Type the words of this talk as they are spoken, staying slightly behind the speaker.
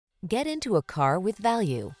Get into a car with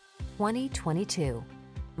value. 2022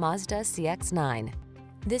 Mazda CX-9.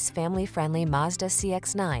 This family-friendly Mazda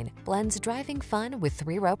CX-9 blends driving fun with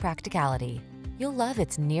three-row practicality. You'll love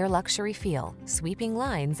its near-luxury feel, sweeping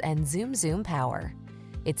lines, and zoom power.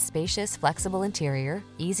 Its spacious, flexible interior,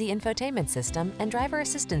 easy infotainment system, and driver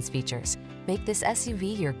assistance features make this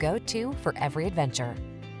SUV your go-to for every adventure.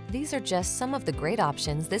 These are just some of the great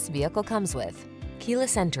options this vehicle comes with: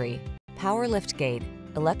 keyless entry, power liftgate,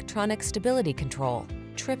 electronic stability control,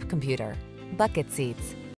 trip computer, bucket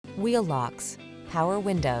seats, wheel locks, power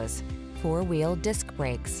windows, four-wheel disc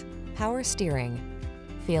brakes, power steering.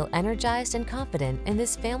 Feel energized and confident in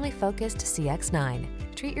this family-focused CX-9.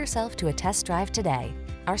 Treat yourself to a test drive today.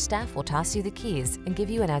 Our staff will toss you the keys and give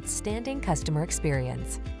you an outstanding customer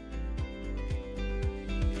experience.